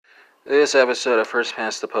This episode of First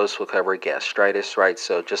Past the Post will cover gastritis, right?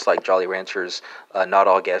 So just like Jolly Ranchers, not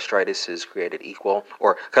all gastritis is created equal,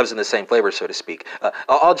 or comes in the same flavor, so to speak.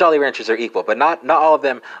 All Jolly Ranchers are equal, but not all of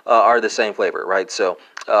them are the same flavor, right? So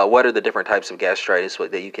what are the different types of gastritis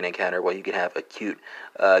that you can encounter? Well, you can have acute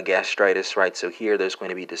gastritis, right? So here there's going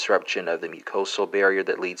to be disruption of the mucosal barrier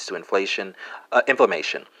that leads to inflammation.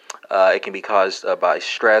 It can be caused by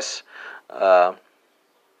stress.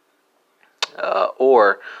 Uh,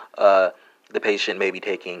 or the patient may be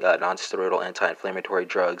taking nonsteroidal anti-inflammatory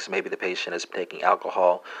drugs. Maybe the patient is taking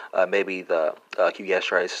alcohol. Maybe the acute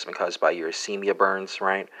gastritis has been caused by uricemia burns,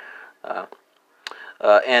 right? Uh,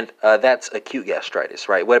 and that's acute gastritis,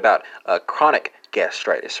 right? What about chronic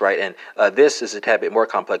gastritis, right? And this is a tad bit more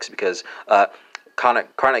complex because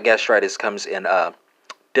chronic gastritis comes in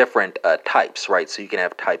different types, right? So you can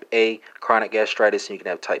have type A chronic gastritis and you can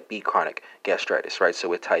have type B chronic gastritis, right? So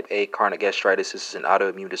with type A chronic gastritis, this is an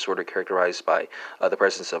autoimmune disorder characterized by the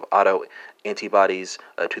presence of auto antibodies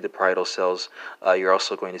to the parietal cells. You're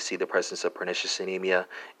also going to see the presence of pernicious anemia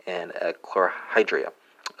and chlorhydria.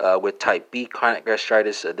 With type B chronic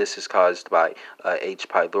gastritis, this is caused by H.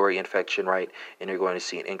 pylori infection, right? And you're going to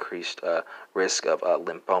see an increased risk of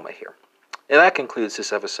lymphoma here. And that concludes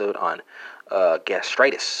this episode on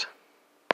gastritis.